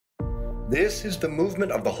This is the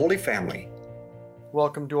movement of the Holy Family.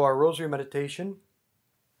 Welcome to our Rosary Meditation.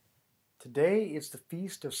 Today is the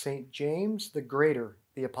feast of St. James the Greater,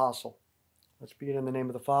 the Apostle. Let's begin in the name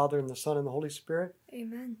of the Father, and the Son, and the Holy Spirit.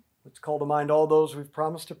 Amen. Let's call to mind all those we've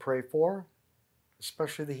promised to pray for,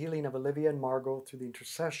 especially the healing of Olivia and Margot through the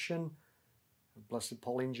intercession of Blessed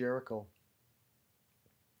Pauline Jericho.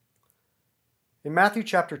 In Matthew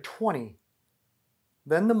chapter 20,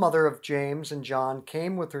 then the mother of James and John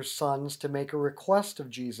came with her sons to make a request of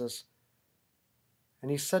Jesus. And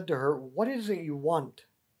he said to her, "What is it you want?"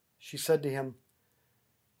 She said to him,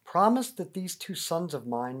 "Promise that these two sons of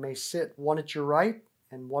mine may sit, one at your right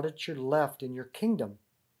and one at your left in your kingdom."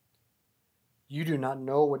 "You do not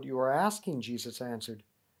know what you are asking," Jesus answered.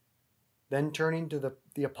 Then turning to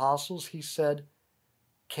the apostles, he said,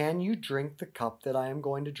 "Can you drink the cup that I am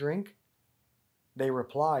going to drink?" They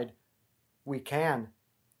replied, "We can."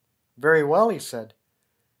 "Very well," he said,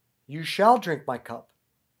 "you shall drink my cup.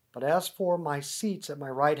 But as for my seats at my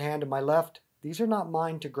right hand and my left, these are not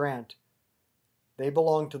mine to grant. They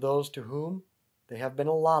belong to those to whom they have been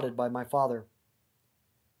allotted by my Father."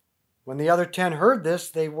 When the other 10 heard this,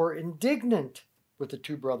 they were indignant with the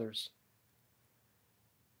two brothers.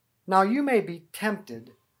 Now you may be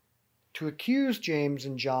tempted to accuse James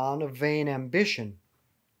and John of vain ambition,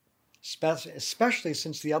 especially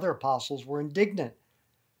since the other apostles were indignant.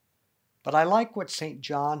 But I like what St.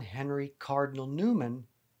 John Henry Cardinal Newman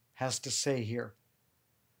has to say here.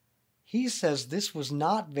 He says this was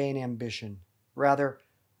not vain ambition, rather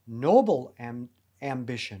noble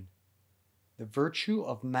ambition, the virtue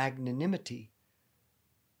of magnanimity,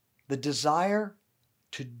 the desire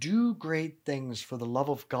to do great things for the love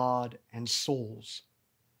of God and souls.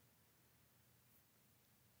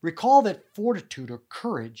 Recall that fortitude or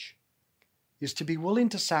courage is to be willing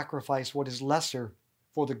to sacrifice what is lesser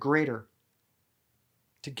for the greater,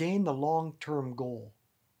 to gain the long-term goal.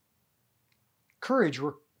 Courage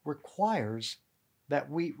requires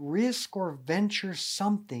that we risk or venture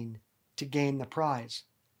something to gain the prize.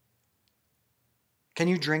 "Can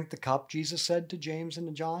you drink the cup?" Jesus said to James and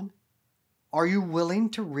to John. "Are you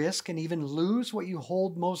willing to risk and even lose what you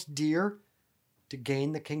hold most dear to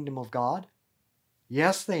gain the kingdom of God?"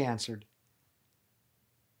 "Yes," they answered.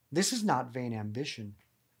 This is not vain ambition.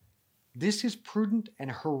 This is prudent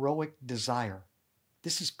and heroic desire.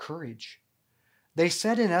 This is courage. They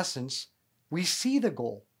said in essence, we see the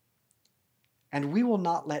goal, and we will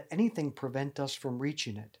not let anything prevent us from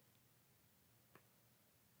reaching it.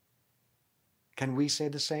 Can we say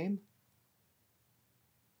the same?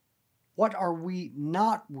 What are we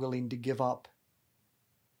not willing to give up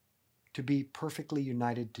to be perfectly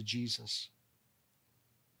united to Jesus?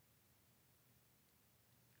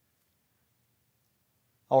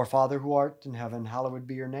 Our Father who art in heaven, hallowed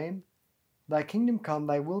be your name. Thy kingdom come,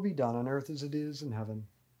 thy will be done on earth as it is in heaven.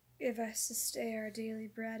 Give us this day our daily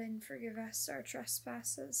bread, and forgive us our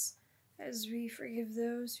trespasses, as we forgive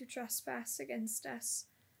those who trespass against us.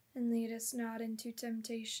 And lead us not into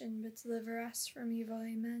temptation, but deliver us from evil.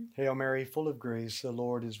 Amen. Hail Mary, full of grace, the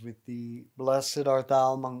Lord is with thee. Blessed art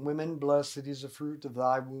thou among women, blessed is the fruit of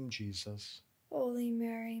thy womb, Jesus. Holy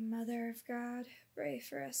Mary, Mother of God, pray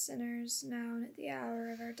for us sinners, now and at the hour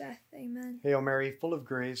of our death. Amen. Hail Mary, full of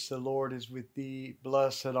grace, the Lord is with thee.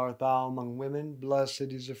 Blessed art thou among women,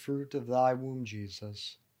 blessed is the fruit of thy womb,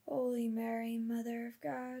 Jesus. Holy Mary, Mother of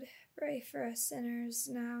God, pray for us sinners,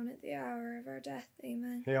 now and at the hour of our death.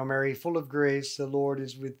 Amen. Hail Mary, full of grace, the Lord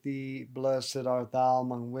is with thee. Blessed art thou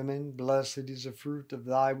among women, blessed is the fruit of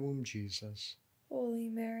thy womb, Jesus. Holy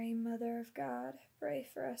Mary, Mother of God, pray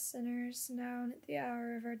for us sinners, now and at the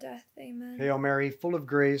hour of our death. Amen. Hail Mary, full of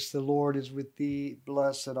grace, the Lord is with thee.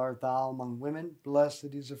 Blessed art thou among women,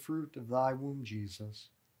 blessed is the fruit of thy womb, Jesus.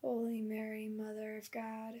 Holy Mary, Mother of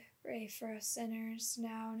God, pray for us sinners,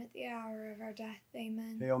 now and at the hour of our death.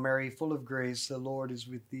 Amen. Hail Mary, full of grace, the Lord is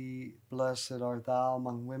with thee. Blessed art thou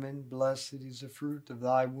among women, blessed is the fruit of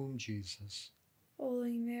thy womb, Jesus.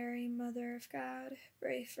 Holy Mary, Mother of God,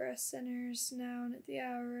 pray for us sinners, now and at the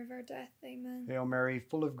hour of our death. Amen. Hail Mary,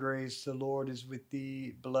 full of grace, the Lord is with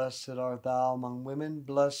thee. Blessed art thou among women,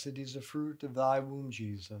 blessed is the fruit of thy womb,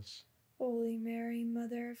 Jesus. Holy Mary,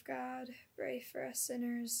 Mother of God, pray for us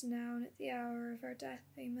sinners, now and at the hour of our death.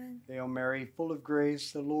 Amen. Hail Mary, full of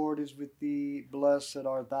grace, the Lord is with thee. Blessed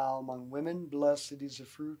art thou among women, blessed is the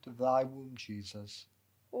fruit of thy womb, Jesus.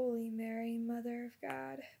 Holy Mary, Mother of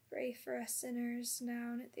God, pray for us sinners,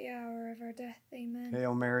 now and at the hour of our death. Amen.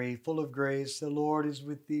 Hail Mary, full of grace, the Lord is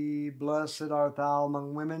with thee. Blessed art thou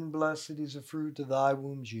among women, blessed is the fruit of thy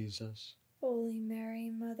womb, Jesus. Holy Mary,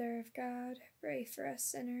 Mother of God, pray for us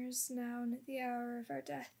sinners, now and at the hour of our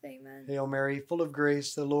death. Amen. Hail Mary, full of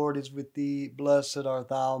grace, the Lord is with thee. Blessed art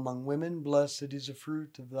thou among women, blessed is the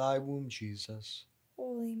fruit of thy womb, Jesus.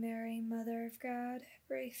 Holy Mary, Mother of God,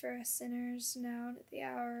 pray for us sinners, now and at the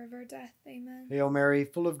hour of our death. Amen. Hail Mary,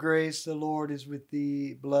 full of grace, the Lord is with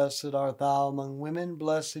thee. Blessed art thou among women,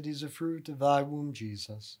 blessed is the fruit of thy womb,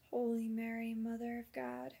 Jesus. Holy Mary, Mother of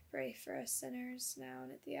God, pray for us sinners, now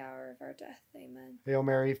and at the hour of our death. Amen. Hail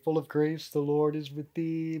Mary, full of grace, the Lord is with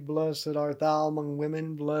thee. Blessed art thou among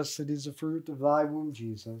women, blessed is the fruit of thy womb,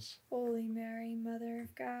 Jesus. Holy Mary, Mother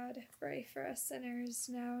of God, pray for us sinners,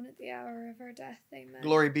 now and at the hour of our death. Amen.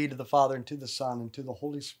 Glory be to the Father, and to the Son, and to the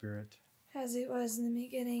Holy Spirit. As it was in the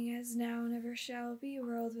beginning, as now, and ever shall be,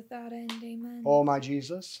 world without end. Amen. O my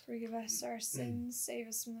Jesus, Forgive us our sins, save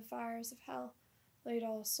us from the fires of hell. Lead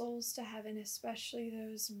all souls to heaven, especially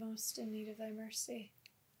those most in need of thy mercy.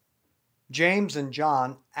 James and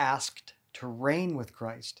John asked to reign with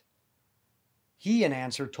Christ. He, in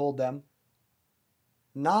answer, told them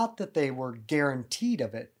not that they were guaranteed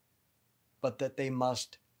of it, but that they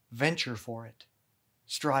must venture for it,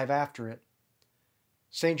 strive after it.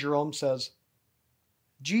 St. Jerome says,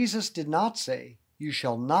 Jesus did not say, "You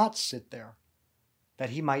shall not sit there,"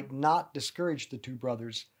 that he might not discourage the two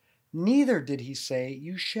brothers. Neither did he say,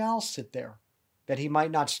 "You shall sit there," that he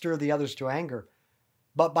might not stir the others to anger.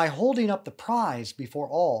 But by holding up the prize before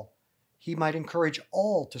all, he might encourage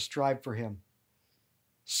all to strive for him.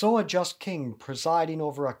 So a just king presiding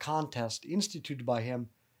over a contest instituted by him,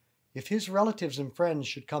 if his relatives and friends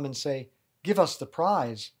should come and say, "Give us the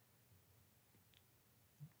prize,"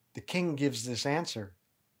 the king gives this answer: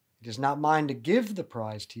 "It is not mine to give the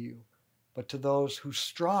prize to you, but to those who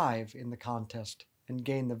strive in the contest and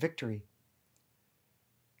gain the victory."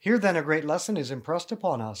 Here then a great lesson is impressed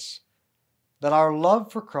upon us, that our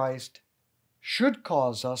love for Christ should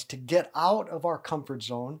cause us to get out of our comfort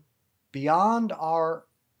zone, beyond our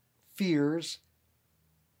fears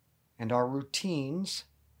and our routines,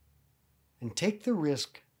 and take the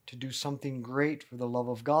risk to do something great for the love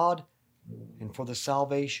of God and for the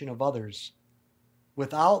salvation of others,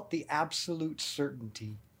 without the absolute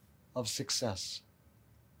certainty of success.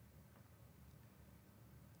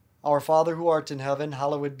 Our Father who art in heaven,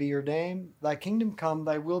 hallowed be your name. Thy kingdom come,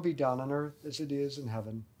 thy will be done on earth as it is in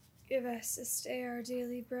heaven. Give us this day our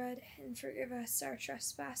daily bread, and forgive us our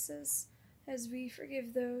trespasses, as we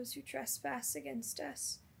forgive those who trespass against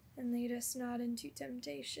us. And lead us not into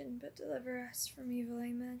temptation, but deliver us from evil.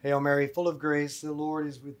 Amen. Hail Mary, full of grace, the Lord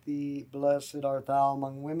is with thee. Blessed art thou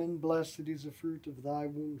among women, blessed is the fruit of thy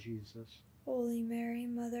womb, Jesus. Holy Mary,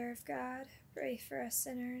 Mother of God, pray for us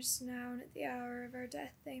sinners, now and at the hour of our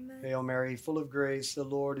death. Amen. Hail Mary, full of grace, the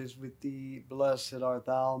Lord is with thee. Blessed art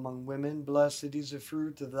thou among women, blessed is the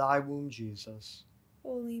fruit of thy womb, Jesus.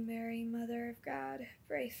 Holy Mary, Mother of God,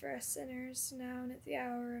 pray for us sinners, now and at the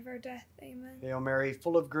hour of our death. Amen. Hail Mary,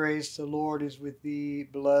 full of grace, the Lord is with thee.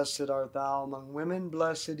 Blessed art thou among women,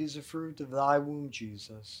 blessed is the fruit of thy womb,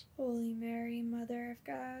 Jesus. Holy Mary, Mother of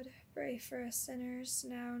God, pray for us sinners,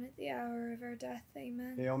 now and at the hour of our death.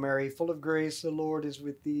 Amen. Hail Mary, full of grace, the Lord is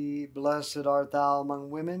with thee. Blessed art thou among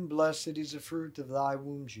women, blessed is the fruit of thy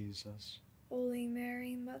womb, Jesus. Holy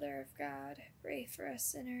Mary, Mother of God, pray for us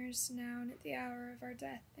sinners, now and at the hour of our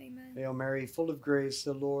death. Amen. Hail Mary, full of grace,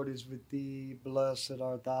 the Lord is with thee. Blessed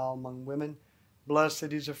art thou among women,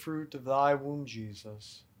 blessed is the fruit of thy womb,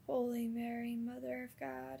 Jesus. Holy Mary, Mother of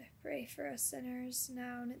God, pray for us sinners,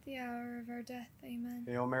 now and at the hour of our death. Amen.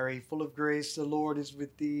 Hail Mary, full of grace, the Lord is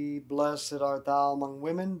with thee. Blessed art thou among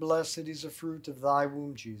women, blessed is the fruit of thy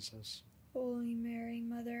womb, Jesus. Holy Mary,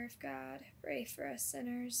 Mother of God, pray for us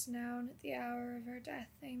sinners, now and at the hour of our death.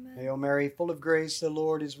 Amen. Hail Mary, full of grace, the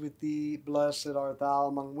Lord is with thee. Blessed art thou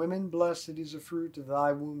among women, blessed is the fruit of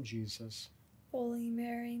thy womb, Jesus. Holy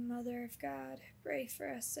Mary, Mother of God, pray for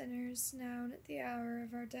us sinners, now and at the hour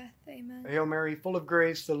of our death. Amen. Hail Mary, full of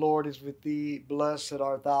grace, the Lord is with thee. Blessed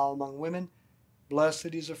art thou among women,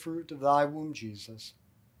 blessed is the fruit of thy womb, Jesus.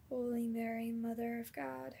 Holy Mary, Mother of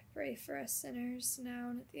God, pray for us sinners, now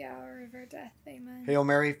and at the hour of our death. Amen. Hail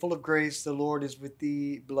Mary, full of grace, the Lord is with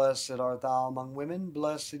thee. Blessed art thou among women,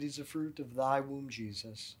 blessed is the fruit of thy womb,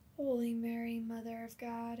 Jesus. Holy Mary, Mother of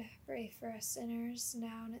God, pray for us sinners,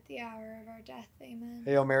 now and at the hour of our death. Amen.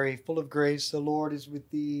 Hail Mary, full of grace, the Lord is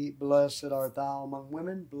with thee. Blessed art thou among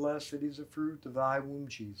women, blessed is the fruit of thy womb,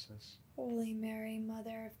 Jesus. Holy Mary,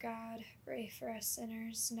 Mother of God, pray for us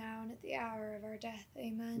sinners, now and at the hour of our death.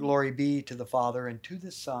 Amen. Glory be to the Father, and to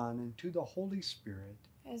the Son, and to the Holy Spirit.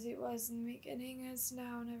 As it was in the beginning, as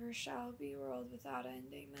now, and ever shall be, world without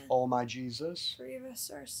end. Amen. O my Jesus, Forgive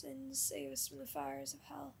us our sins, save us from the fires of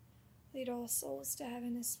hell. Lead all souls to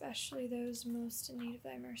heaven, especially those most in need of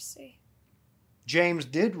thy mercy. James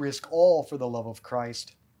did risk all for the love of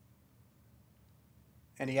Christ.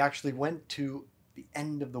 And he actually went to the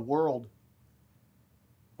end of the world.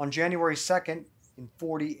 On January 2nd, in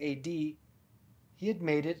 40 AD, he had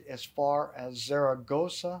made it as far as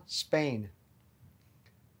Zaragoza, Spain,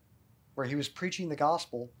 where he was preaching the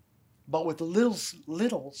gospel, but with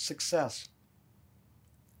little success.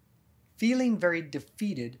 Feeling very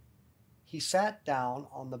defeated, he sat down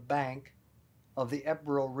on the bank of the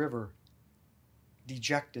Ebro River,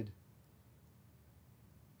 dejected.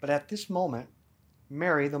 But at this moment,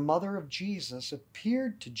 Mary, the mother of Jesus,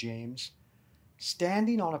 appeared to James,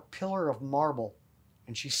 standing on a pillar of marble,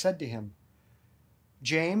 and she said to him,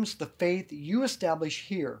 "James, the faith you establish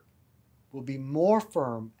here will be more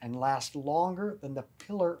firm and last longer than the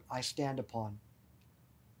pillar I stand upon."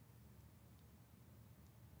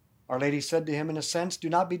 Our Lady said to him, in a sense, "Do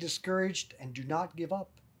not be discouraged and do not give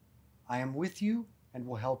up. I am with you and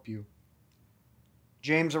will help you."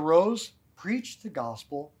 James arose, preached the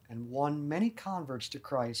gospel, and won many converts to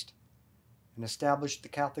Christ, and established the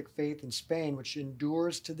Catholic faith in Spain, which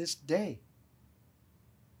endures to this day.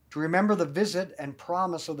 To remember the visit and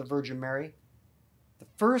promise of the Virgin Mary, the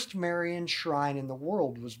first Marian shrine in the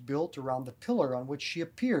world was built around the pillar on which she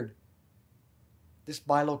appeared. This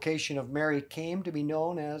bilocation of Mary came to be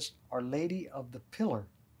known as Our Lady of the Pillar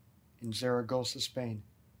in Zaragoza, Spain,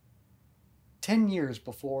 10 years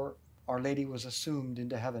before Our Lady was assumed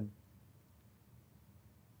into heaven.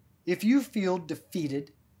 If you feel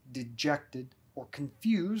defeated, dejected, or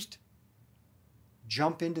confused,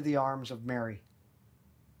 jump into the arms of Mary.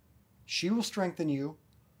 She will strengthen you,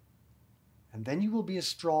 and then you will be as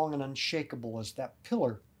strong and unshakable as that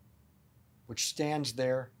pillar which stands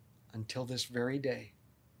there until this very day.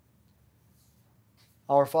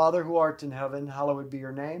 Our Father, who art in heaven, hallowed be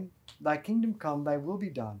your name. Thy kingdom come, thy will be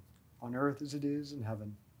done, on earth as it is in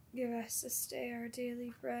heaven. Give us this day our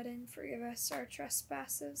daily bread, and forgive us our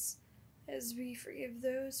trespasses, as we forgive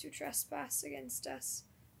those who trespass against us.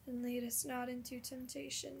 And lead us not into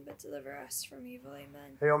temptation, but deliver us from evil.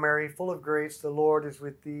 Amen. Hail Mary, full of grace, the Lord is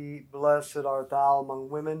with thee. Blessed art thou among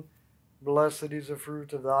women. Blessed is the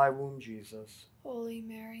fruit of thy womb, Jesus. Holy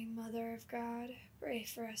Mary, Mother of God, pray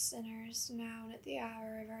for us sinners, now and at the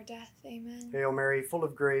hour of our death. Amen. Hail Mary, full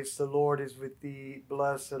of grace, the Lord is with thee.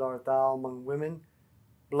 Blessed art thou among women.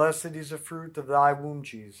 Blessed is the fruit of thy womb,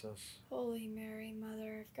 Jesus. Holy Mary,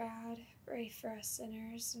 Mother of God, pray for us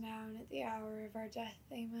sinners, now and at the hour of our death.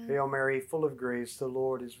 Amen. Hail Mary, full of grace, the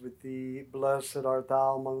Lord is with thee. Blessed art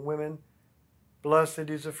thou among women. Blessed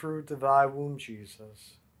is the fruit of thy womb,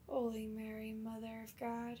 Jesus. Holy Mary, Mother of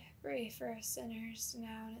God, pray for us sinners,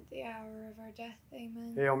 now and at the hour of our death.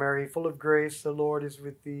 Amen. Hail Mary, full of grace, the Lord is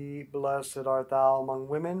with thee. Blessed art thou among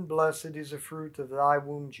women. Blessed is the fruit of thy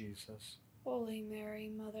womb, Jesus. Holy Mary,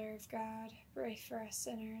 Mother of God, pray for us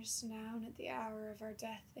sinners, now and at the hour of our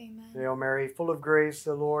death. Amen. Hail Mary, full of grace,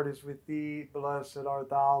 the Lord is with thee. Blessed art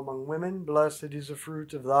thou among women. Blessed is the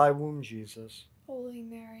fruit of thy womb, Jesus. Holy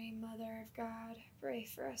Mary, Mother of God, pray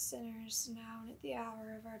for us sinners, now and at the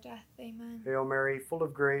hour of our death. Amen. Hail Mary, full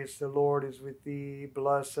of grace, the Lord is with thee.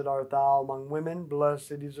 Blessed art thou among women.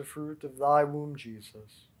 Blessed is the fruit of thy womb,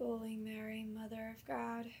 Jesus. Holy Mary, Mother of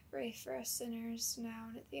God, pray for us sinners, now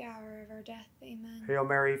and at the hour of our death. Amen. Hail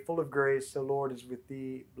Mary, full of grace, the Lord is with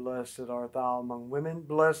thee. Blessed art thou among women.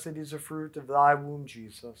 Blessed is the fruit of thy womb,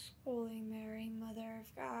 Jesus. Holy Mary, Mother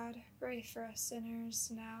of God, pray for us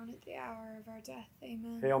sinners, now and at the hour of our death.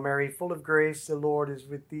 Amen. Hail Mary, full of grace, the Lord is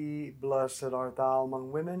with thee. Blessed art thou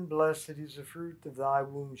among women. Blessed is the fruit of thy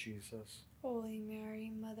womb, Jesus. Holy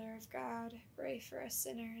Mary, Mother of God, pray for us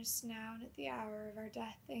sinners, now and at the hour of our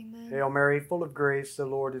death. Amen. Hail Mary, full of grace, the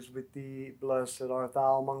Lord is with thee. Blessed art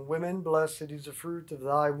thou among women. Blessed is the fruit of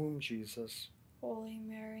thy womb, Jesus. Holy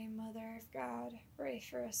Mary, Mother of God, pray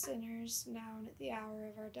for us sinners, now and at the hour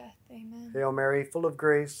of our death. Amen. Hail Mary, full of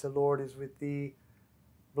grace, the Lord is with thee.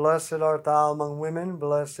 Blessed art thou among women.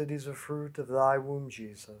 Blessed is the fruit of thy womb,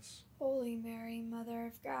 Jesus. Holy Mary, Mother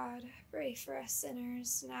of God, pray for us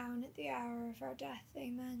sinners, now and at the hour of our death.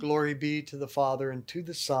 Amen. Glory be to the Father, and to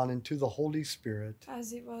the Son, and to the Holy Spirit.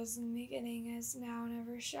 As it was in the beginning, as now and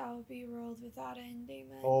ever shall be, world without end.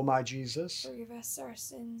 Amen. O my Jesus, forgive us our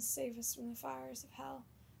sins, save us from the fires of hell.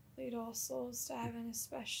 Lead all souls to heaven,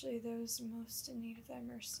 especially those most in need of thy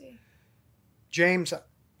mercy.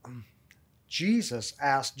 Jesus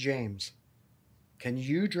asked James, "Can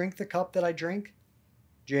you drink the cup that I drink?"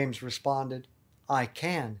 James responded, "I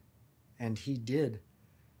can," and he did.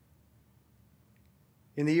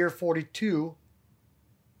 In the year 42,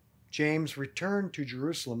 James returned to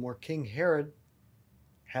Jerusalem, where King Herod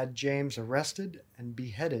had James arrested and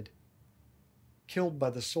beheaded, killed by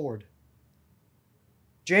the sword.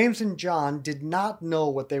 James and John did not know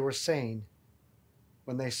what they were saying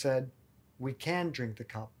when they said, "We can drink the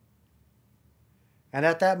cup." And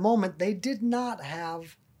at that moment, they did not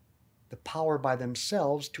have the power by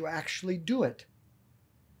themselves to actually do it.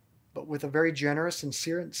 But with a very generous and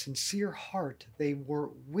sincere heart, they were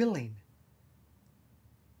willing.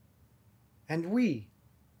 And we,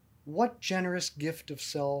 what generous gift of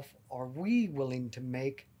self are we willing to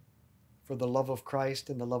make for the love of Christ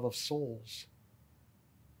and the love of souls?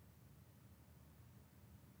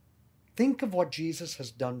 Think of what Jesus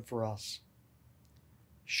has done for us.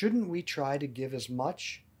 Shouldn't we try to give as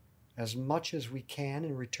much as we can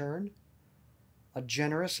in return? A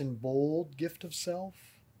generous and bold gift of self?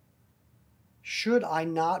 Should I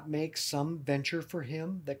not make some venture for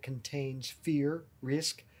him that contains fear,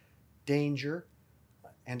 risk, danger,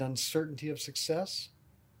 and uncertainty of success?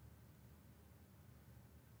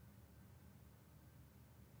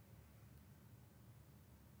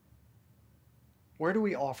 Where do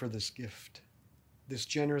we offer this gift, this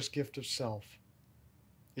generous gift of self?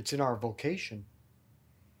 It's in our vocation.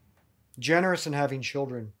 Generous in having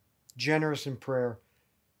children, generous in prayer,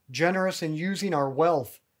 generous in using our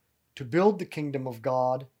wealth to build the kingdom of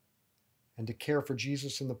God and to care for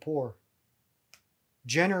Jesus and the poor.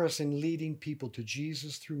 Generous in leading people to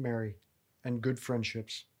Jesus through Mary and good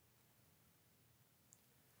friendships.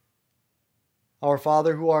 Our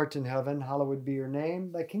Father who art in heaven, hallowed be your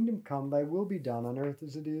name. Thy kingdom come, thy will be done on earth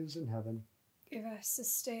as it is in heaven. Give us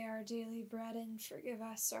this day our daily bread, and forgive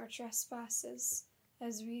us our trespasses,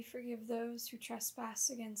 as we forgive those who trespass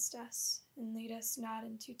against us. And lead us not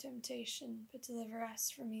into temptation, but deliver us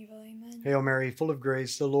from evil. Amen. Hail Mary, full of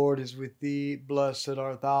grace, the Lord is with thee. Blessed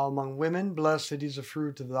art thou among women, blessed is the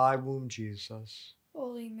fruit of thy womb, Jesus.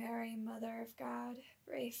 Holy Mary, Mother of God,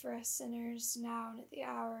 pray for us sinners, now and at the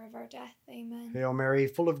hour of our death. Amen. Hail Mary,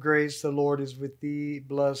 full of grace, the Lord is with thee.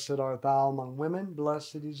 Blessed art thou among women,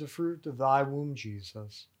 blessed is the fruit of thy womb,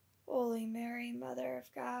 Jesus. Holy Mary, Mother of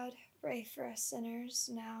God, pray for us sinners,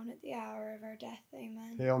 now and at the hour of our death.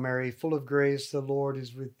 Amen. Hail Mary, full of grace, the Lord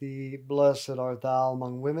is with thee. Blessed art thou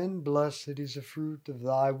among women, blessed is the fruit of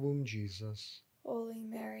thy womb, Jesus. Holy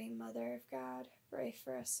Mary, Mother of God, pray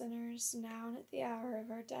for us sinners, now and at the hour of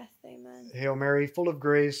our death. Amen. Hail Mary, full of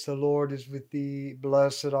grace, the Lord is with thee.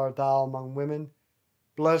 Blessed art thou among women,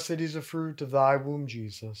 blessed is the fruit of thy womb,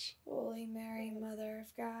 Jesus. Holy Mary, Mother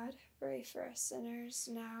of God, pray for us sinners,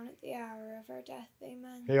 now and at the hour of our death.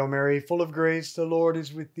 Amen. Hail Mary, full of grace, the Lord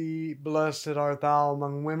is with thee. Blessed art thou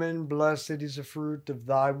among women, blessed is the fruit of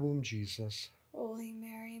thy womb, Jesus. Holy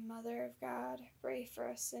Mary, Mother of God, pray for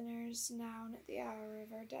us sinners, now and at the hour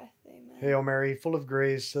of our death. Amen. Hail Mary, full of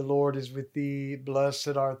grace, the Lord is with thee.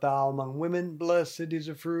 Blessed art thou among women, blessed is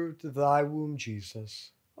the fruit of thy womb,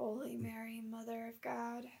 Jesus. Holy Mary, Mother of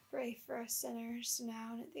God, pray for us sinners,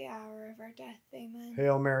 now and at the hour of our death. Amen.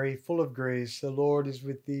 Hail Mary, full of grace, the Lord is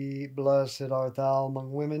with thee. Blessed art thou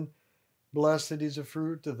among women, blessed is the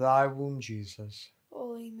fruit of thy womb, Jesus.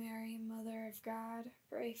 Holy Mary, Mother of God,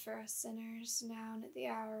 pray for us sinners, now and at the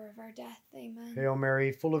hour of our death. Amen. Hail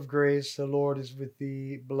Mary, full of grace, the Lord is with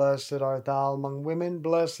thee. Blessed art thou among women,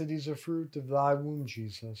 blessed is the fruit of thy womb,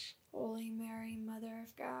 Jesus. Holy Mary, Mother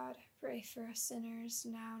of God, pray for us sinners,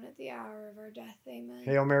 now and at the hour of our death. Amen.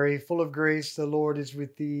 Hail Mary, full of grace, the Lord is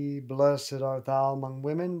with thee. Blessed art thou among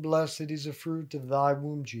women, blessed is the fruit of thy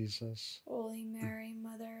womb, Jesus. Holy Mary,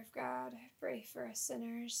 Mother of God, pray for us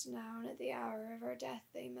sinners, now and at the hour of our death.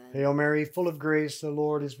 Amen. Hail Mary, full of grace, the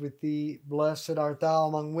Lord is with thee. Blessed art thou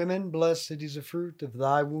among women, blessed is the fruit of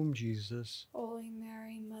thy womb, Jesus. Holy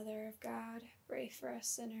Mary, Mother of God, pray for us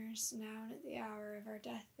sinners, now and at the hour of our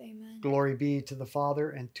death. Amen. Glory be to the Father,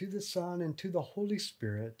 and to the Son, and to the Holy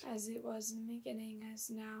Spirit. As it was in the beginning, as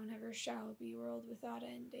now, and ever shall be, world without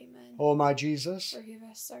end. Amen. O my Jesus, Forgive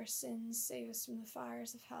us our sins, save us from the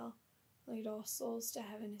fires of hell. Lead all souls to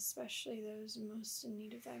heaven, especially those most in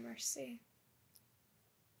need of thy mercy.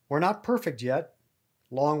 we're not perfect yet,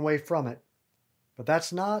 long way from it, but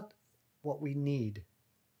that's not what we need.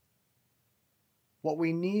 What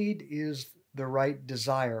we need is the right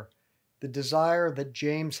desire, the desire that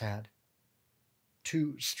James had,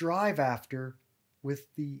 to strive after,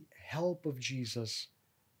 with the help of Jesus,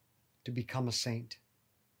 to become a saint.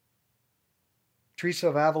 Teresa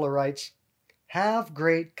of Avila writes, "Have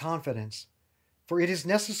great confidence, for it is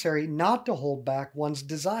necessary not to hold back one's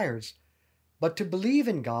desires, but to believe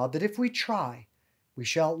in God that if we try, we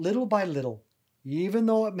shall little by little, even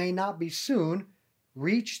though it may not be soon,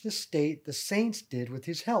 reach the state the saints did with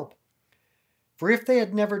his help. For if they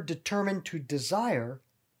had never determined to desire,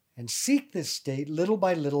 and seek this state little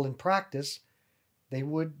by little in practice, they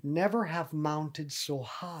would never have mounted so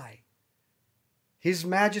high. His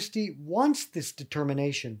Majesty wants this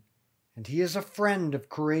determination, and he is a friend of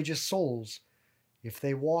courageous souls, if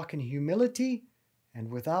they walk in humility and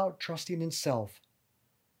without trusting in self.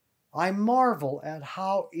 I marvel at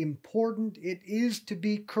how important it is to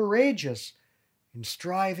be courageous in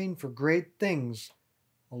striving for great things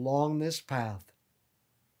along this path.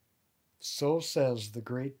 So says the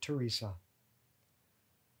great Teresa.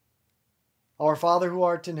 Our Father who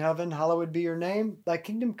art in heaven, hallowed be your name. Thy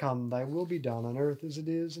kingdom come, thy will be done on earth as it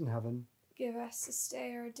is in heaven. Give us this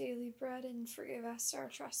day our daily bread, and forgive us our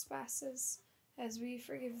trespasses, as we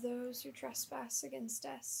forgive those who trespass against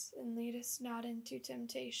us. And lead us not into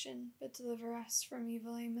temptation, but deliver us from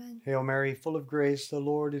evil. Amen. Hail Mary, full of grace, the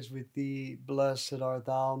Lord is with thee. Blessed art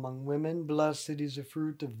thou among women. Blessed is the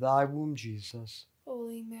fruit of thy womb, Jesus.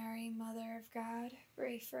 Holy Mary, Mother of God,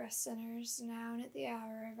 pray for us sinners, now and at the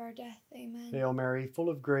hour of our death. Amen. Hail Mary, full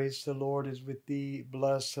of grace, the Lord is with thee.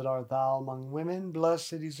 Blessed art thou among women.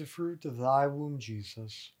 Blessed is the fruit of thy womb,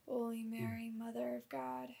 Jesus. Holy Mary, Mother of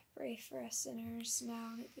God, pray for us sinners,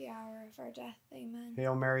 now and at the hour of our death. Amen.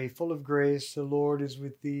 Hail Mary, full of grace, the Lord is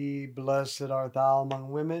with thee. Blessed art thou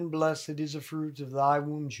among women. Blessed is the fruit of thy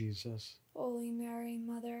womb, Jesus. Holy Mary,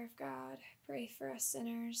 Mother of God, pray for us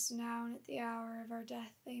sinners, now and at the hour of our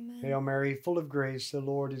death. Amen. Hail Mary, full of grace, the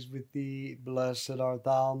Lord is with thee. Blessed art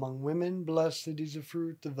thou among women. Blessed is the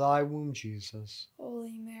fruit of thy womb, Jesus.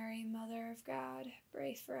 Holy Mary, Mother of God,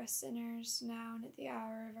 pray for us sinners, now and at the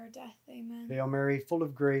hour of our death. Amen. Hail Mary, full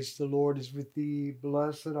of grace, the Lord is with thee.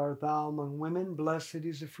 Blessed art thou among women. Blessed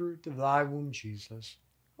is the fruit of thy womb, Jesus.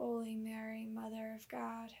 Holy Mary, Mother of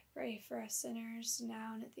God, pray for us sinners,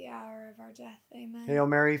 now and at the hour of our death. Amen. Hail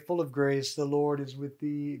Mary, full of grace, the Lord is with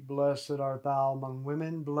thee. Blessed art thou among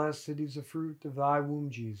women. Blessed is the fruit of thy womb,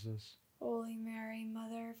 Jesus. Holy Mary,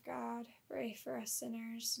 Mother of God, pray for us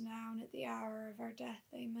sinners, now and at the hour of our death.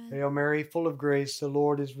 Amen. Hail Mary, full of grace, the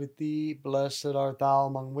Lord is with thee. Blessed art thou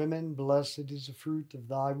among women. Blessed is the fruit of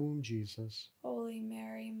thy womb, Jesus. Holy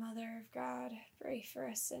Mary, Mother of God, pray for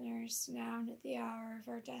us sinners, now and at the hour of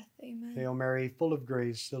our death. Amen. Hail Mary, full of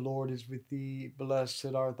grace, the Lord is with thee.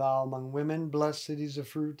 Blessed art thou among women. Blessed is the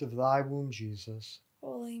fruit of thy womb, Jesus.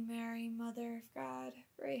 Holy Mary, Mother of God,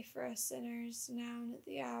 pray for us sinners, now and at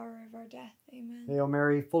the hour of our death. Amen. Hail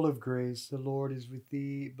Mary, full of grace, the Lord is with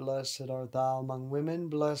thee. Blessed art thou among women.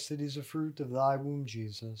 Blessed is the fruit of thy womb,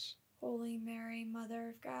 Jesus. Holy Mary, Mother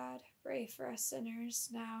of God, pray for us sinners,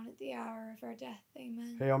 now and at the hour of our death.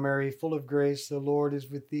 Amen. Hail Mary, full of grace, the Lord is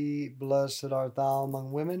with thee. Blessed art thou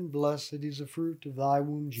among women. Blessed is the fruit of thy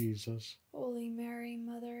womb, Jesus. Holy Mary,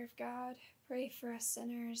 Mother of God, pray for us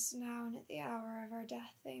sinners, now and at the hour of our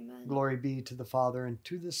death. Amen. Glory be to the Father, and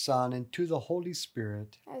to the Son, and to the Holy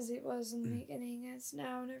Spirit. As it was in the beginning, as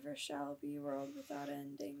now, and ever shall be, world without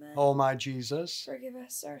end. Amen. O my Jesus, forgive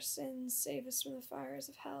us our sins, save us from the fires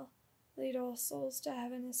of hell. Lead all souls to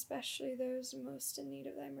heaven, especially those most in need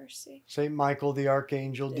of thy mercy. Saint Michael the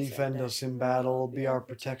Archangel, defend us in battle. Be our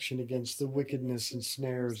protection against the wickedness and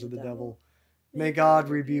snares of the devil. May God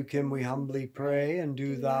rebuke him, we humbly pray. And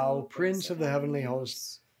do thou, Prince of the heavenly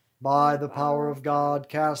hosts, by the power of God,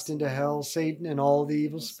 cast into hell Satan and all the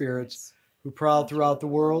evil spirits who prowl throughout the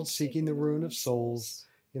world, seeking the ruin of souls.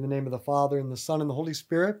 In the name of the Father, and the Son, and the Holy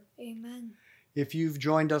Spirit. Amen. If you've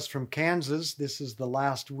joined us from Kansas, this is the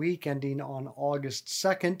last week ending on August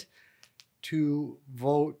 2nd to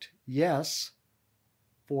vote yes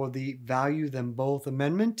for the Value Them Both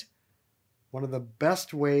Amendment. One of the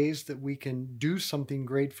best ways that we can do something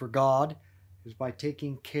great for God is by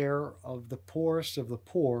taking care of the poorest of the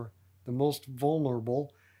poor, the most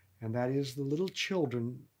vulnerable, and that is the little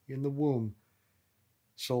children in the womb.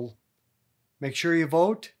 So make sure you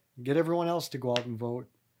vote, get everyone else to go out and vote.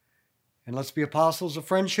 And let's be apostles of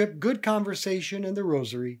friendship, good conversation, and the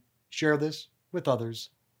rosary. Share this with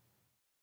others.